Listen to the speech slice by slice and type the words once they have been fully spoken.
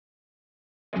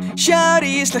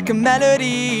Shawty's like a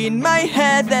melody in my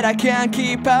head that I can't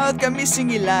keep out. Got me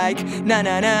singing like na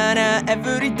na na na.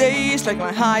 Every day is like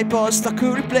my high post I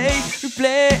could replay.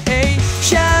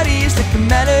 Shawty's like a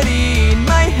melody in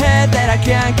my head that I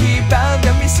can't keep out.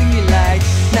 Got me singing like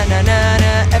na na na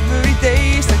na. Every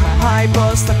day is like my high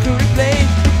post I could replay.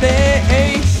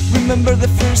 Remember the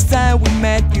first time we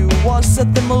met, you was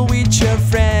at the mall with your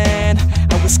friend.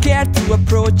 I was scared to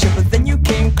approach you, but then you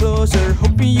came closer,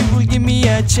 hoping you would give me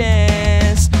a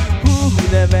chance. Who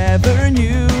would have ever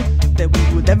knew that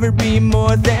we would ever be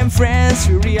more than friends?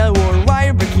 You're real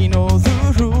worldwide, breaking all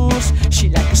the rules. She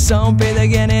like a song played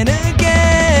again and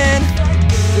again,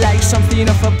 like something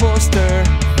off a poster.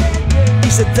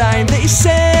 It's a dime they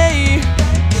say,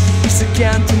 it's a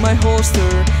gun to my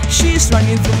holster. She's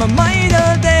running through my mind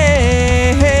all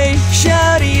day.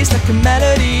 Shawty's like a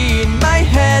melody in my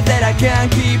head that I can't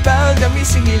keep out. Got me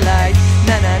singing like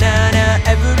na na na na.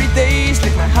 Every day is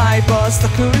like my high post I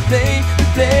could replay.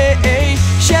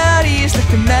 Shawty's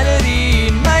like a melody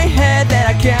in my head that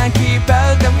I can't keep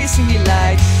out. Got me singing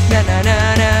like na na na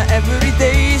na. Every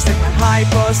day is like my high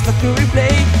post I could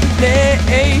replay.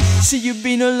 See, you've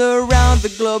been all around the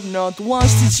globe, not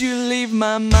once did you leave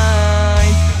my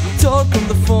mind. We talk on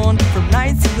the phone from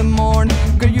night to the morn.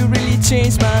 Girl, you really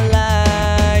changed my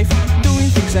life, doing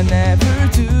things I never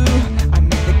do. I'm in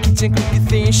the kitchen cooking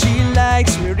things she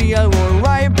likes. We're real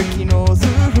worldwide, breaking all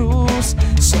the rules.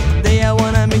 Someday I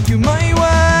wanna make you my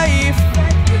wife,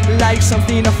 like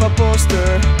something off a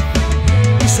poster.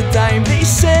 It's a dime they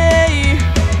say,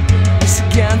 it's a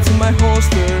gun to my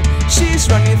holster. She's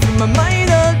running through my mind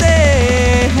all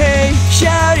day.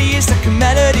 Shawty's like a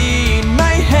melody in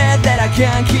my head that I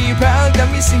can't keep out. Got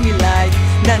me singing like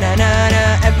na na na na.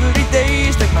 Every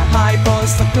day is like my high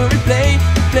post I could replay.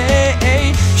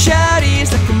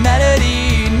 Shawty's like a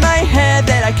melody in my head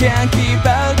that I can't keep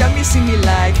out. Got me singing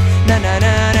like na na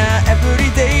na na.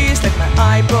 Every day is like my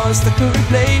high post I could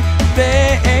replay.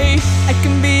 I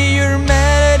can be your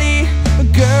melody,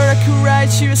 girl, I could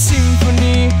write you a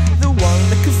symphony, the one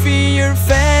that could feel your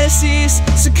fantasies.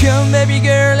 So come baby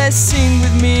girl, let's sing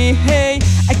with me. Hey,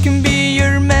 I can be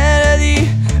your melody,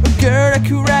 girl, I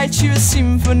could write you a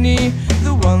symphony,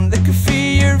 the one that could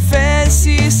feel your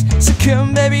fantasies. So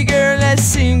come baby girl, let's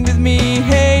sing with me.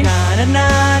 Hey, na na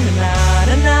na na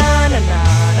na na na na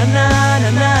na na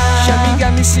na. Shawty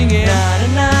got me singing na na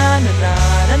na na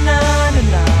na na na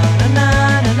na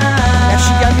na na na. Now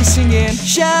she got me singing.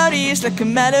 Shawty's like a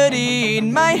melody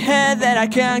in my head that I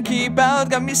can't keep out.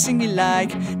 Got me singing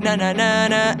like na na na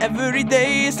na. Every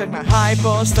day is like my high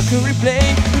post I could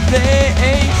replay.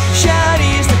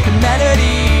 Shawty's like a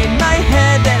melody in my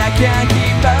head that I can't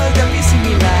keep out. Got me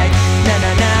singing like na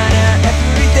na na na.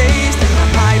 Every day is like my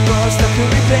high post I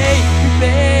could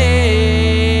replay.